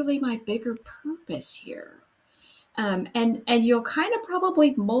 What's really my bigger purpose here? And you'll kind of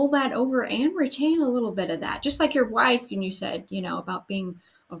probably mull that over and retain a little bit of that, just like your wife. And you said, about being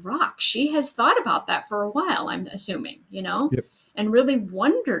a rock. She has thought about that for a while, I'm assuming, Yep. and really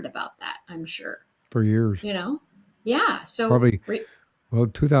wondered about that, I'm sure. For years. you know yeah. So Probably, well,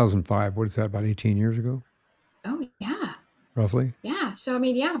 2005, what is that, about 18 years ago, oh yeah. roughly? Yeah. So, I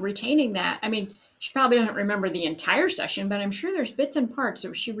mean, yeah, retaining that. I mean, she probably doesn't remember the entire session, but I'm sure there's bits and parts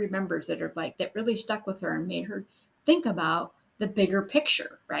that she remembers that are like, that really stuck with her and made her think about the bigger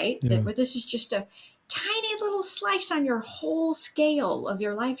picture, right? That Yeah. this is just a tiny little slice on your whole scale of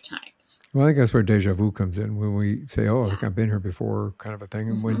your lifetimes. Well, I think that's where deja vu comes in when we say, "Oh, I think Yeah. I've been here before," kind of a thing.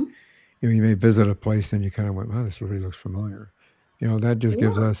 And when Mm-hmm. you may visit a place and you kind of went, "Wow, this really looks familiar." That just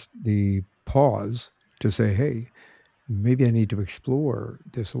gives Or us the pause to say, "Hey, maybe I need to explore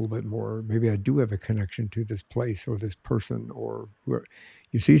this a little bit more. Maybe I do have a connection to this place or this person or whoever.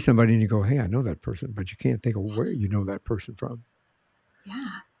 You see somebody and you go, "Hey, I know that person," but you can't think of where you know that person from. Yeah.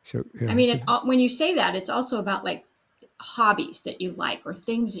 So I yeah, mean, when you say that, it's also about like hobbies that you like or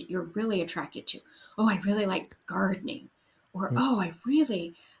things that you're really attracted to. Oh, I really like gardening, or right, oh, I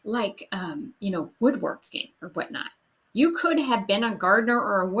really like, woodworking or whatnot. You could have been a gardener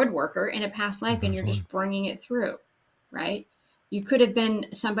or a woodworker in a past life, and that's you're one. just bringing it through, right? You could have been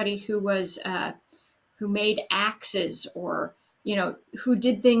somebody who made axes, or who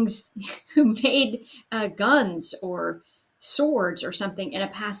did things, who made guns or swords or something in a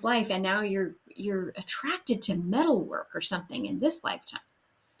past life, and now you're attracted to metalwork or something in this lifetime,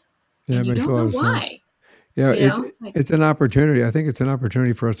 Yeah, and it you makes a don't lot know of sense. why. Yeah, It's like, it's an opportunity. I think it's an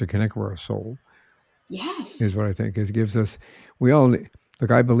opportunity for us to connect with our soul. Is yes. what I think. It gives us. We all look.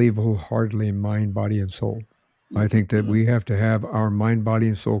 I believe wholeheartedly in mind, body, and soul. I think that Hmm. we have to have our mind, body,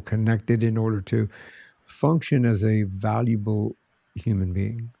 and soul connected in order to function as a valuable human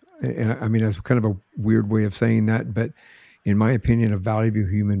being. And I Yes. mean, that's kind of a weird way of saying that, but in my opinion, a valuable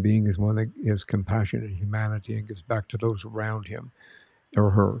human being is one that gives compassion and humanity and gives back to those around him or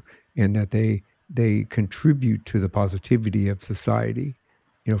Yes. her, and that they contribute to the positivity of society.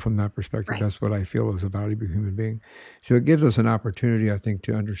 From that perspective, Right. that's what I feel is a valuable human being. So it gives us an opportunity, I think,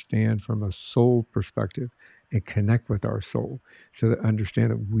 to understand from a soul perspective and connect with our soul, so that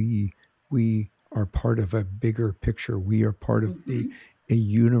understand that we are part of a bigger picture. We are part of the Hmm. a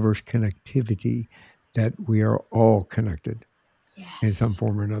universe connectivity, that we are all connected in some Yes.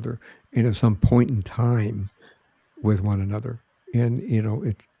 form or another, and at some point in time with one another. And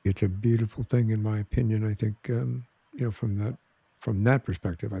it's a beautiful thing, in my opinion. I think from that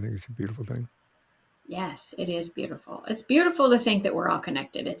perspective, I think it's a beautiful thing. Yes, it is beautiful. It's beautiful to think that we're all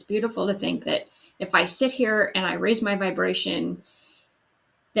connected. It's beautiful to think that if I sit here and I raise my vibration,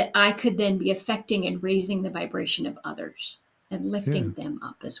 that I could then be affecting and raising the vibration of others and Yeah, lifting them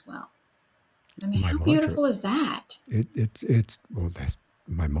up as well. I mean, my how mantra. beautiful is that? It's well, that's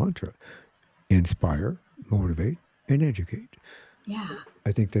my mantra: inspire, motivate, and educate. Yeah,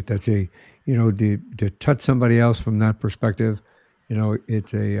 I think that that's to touch somebody else from that perspective.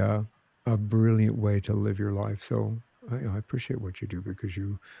 It's a brilliant way to live your life. So I appreciate what you do, because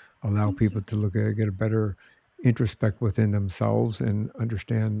you allow thank people you. to look at get a better introspect within themselves and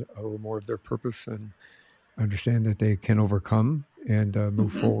understand a little more of their purpose, and understand that they can overcome and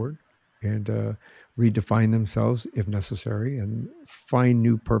move Hmm. forward, and redefine themselves if necessary, and find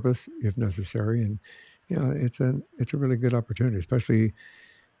new purpose if necessary. And it's a really good opportunity, especially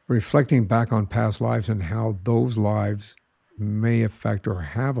reflecting back on past lives and how those lives may affect or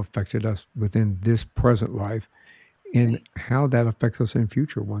have affected us within this present life, and Right. how that affects us in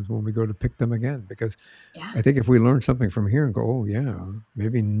future ones when we go to pick them again. Because Yeah. I think if we learn something from here and go, oh, yeah,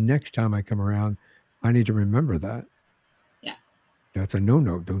 maybe next time I come around, I need to remember that. Yeah. That's a no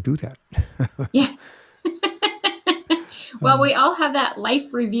no. Don't do that. Yeah. Well, uh, we all have that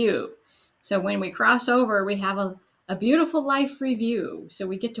life review. So when we cross over, we have a beautiful life review. So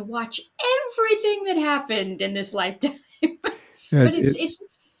we get to watch everything that happened in this lifetime. yeah, But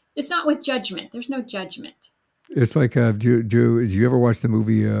it's not with judgment. There's no judgment. it's like, do you ever watch the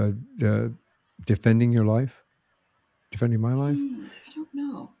movie Defending Your Life? Defending My Life? I don't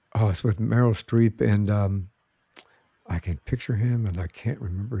know. Oh, it's with Meryl Streep, and I can picture him, and I can't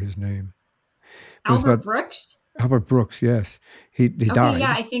remember his name. But it's Albert about Brooks? Albert Brooks. Yes, he Okay, yeah, died.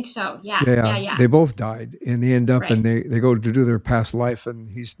 I think so. Yeah, Yeah, yeah, yeah. they both died, and they end up Right. and they go to do their past life, and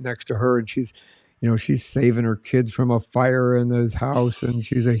he's next to her, and she's saving her kids from a fire in his house, and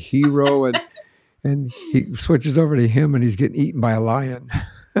she's a hero, and he switches over to him, and he's getting eaten by a lion.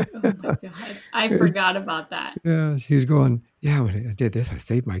 Oh my God. I forgot about that. Yeah, she's going, yeah, when I did this, I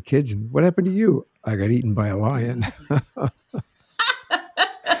saved my kids, and what happened to you? I got eaten by a lion.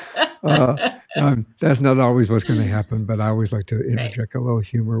 Uh, that's not always what's going to happen, but I always like to Right. interject a little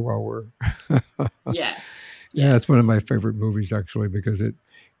humor while we're. Yes. Yeah, it's one of Yes. my favorite movies, actually, because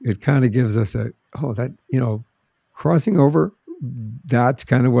it kind of gives us that crossing over. That's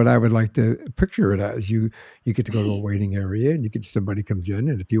kind of what I would like to picture it as. You get to go to a Right. waiting area, and somebody comes in,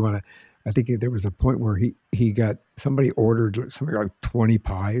 and if you want to, I think there was a point where he got somebody ordered something like 20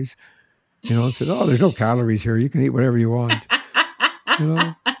 pies, and said, "Oh, there's no calories here. You can eat whatever you want." You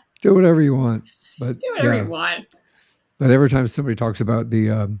know, do whatever you want. But Do whatever you yeah, want. but every time somebody talks about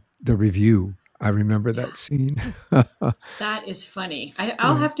the review, I remember Yeah. that scene. That is funny.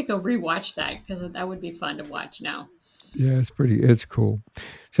 I'll Yeah, have to go rewatch that because that would be fun to watch now. yeah, it's cool.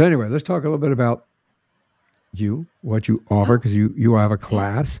 So anyway, let's talk a little bit about you, what you offer, Oh, because you have a yes.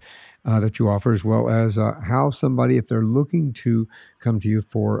 class. that you offer, as well as how somebody, if they're looking to come to you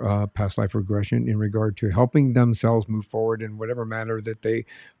for past life regression in regard to helping themselves move forward in whatever manner that they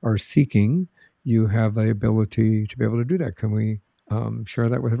are seeking, you have the ability to be able to do that. Can we share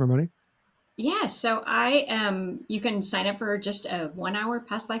that with everybody? Yeah, so you can sign up for just a 1 hour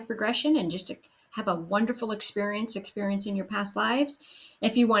past life regression and just to have a wonderful experiencing your past lives.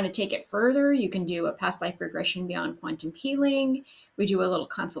 If you want to take it further, you can do a past life regression beyond quantum healing. We do a little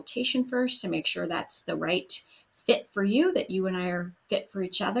consultation first to make sure that's the right fit for you, that you and I are fit for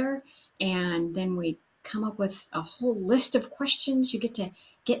each other. And then we come up with a whole list of questions you get to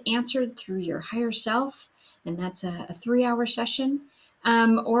get answered through your higher self. And that's a 3 hour session.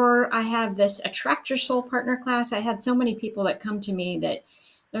 Or I have this Attract Your Soul Partner class. I had so many people that come to me that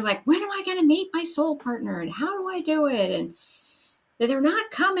they're like, when am I going to meet my soul partner? And how do I do it? And they're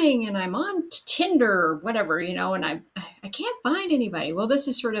not coming, and I'm on Tinder or whatever, and I can't find anybody. Well, this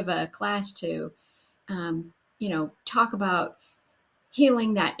is sort of a class to, talk about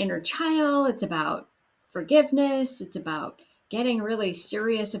healing that inner child. It's about forgiveness. It's about getting really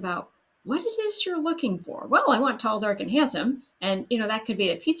serious about what it is you're looking for. Well, I want tall, dark, and handsome. And, that could be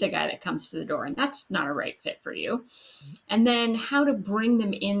the pizza guy that comes to the door, and that's not a right fit for you. And then how to bring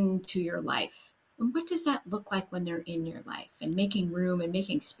them into your life. And what does that look like when they're in your life, and making room and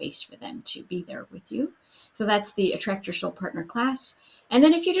making space for them to be there with you. So that's the Attract Your Soul Partner class. And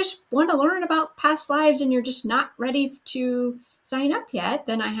then if you just want to learn about past lives and you're just not ready to sign up yet,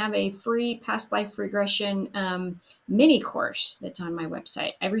 then I have a free past life regression mini course that's on my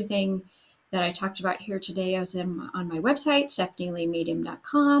website. Everything that I talked about here today is on my website,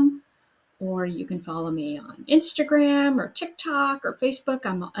 stephanieleemedium.com. Or you can follow me on Instagram or TikTok or Facebook.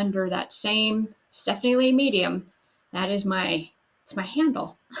 I'm under that same Stephanie Lee Medium. That is it's my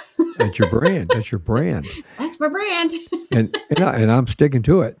handle. That's your brand. That's your brand. That's my brand. And I'm sticking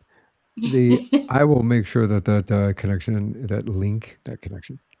to it. I will make sure that that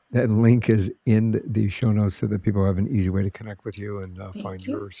link is in the show notes so that people have an easy way to connect with you and find Thank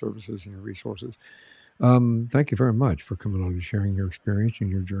you. your services and your resources. Thank you very much for coming on and sharing your experience and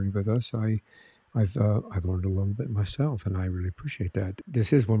your journey with us. I've learned a little bit myself, and I really appreciate that.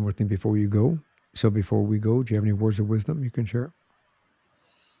 This is one more thing before you go. So before we go, do you have any words of wisdom you can share?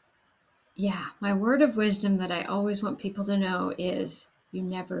 Yeah, my word of wisdom that I always want people to know is you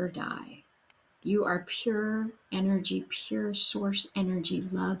never die. You are pure energy, pure source energy,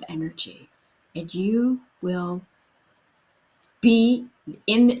 love energy. And you will be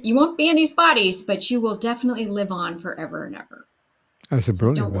you won't be in these bodies, but you will definitely live on forever and ever. That's a So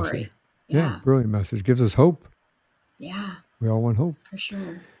brilliant don't message. worry. Yeah, Yeah. brilliant message. Gives us hope. Yeah. We all want hope. For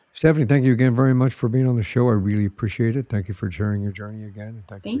sure. Stephanie, thank you again very much for being on the show. I really appreciate it. Thank you for sharing your journey again, and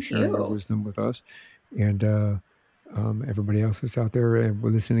thank you for Thank sharing your you. wisdom with us. And everybody else that's out there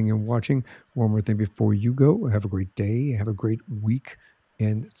listening and watching, one more thing before you go. Have a great day. Have a great week.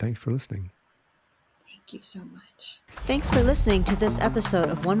 And thanks for listening. Thank you so much. Thanks for listening to this episode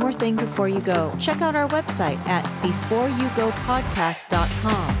of One More Thing Before You Go. Check out our website at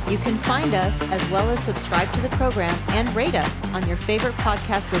beforeyougopodcast.com. You can find us as well as subscribe to the program and rate us on your favorite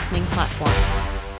podcast listening platform.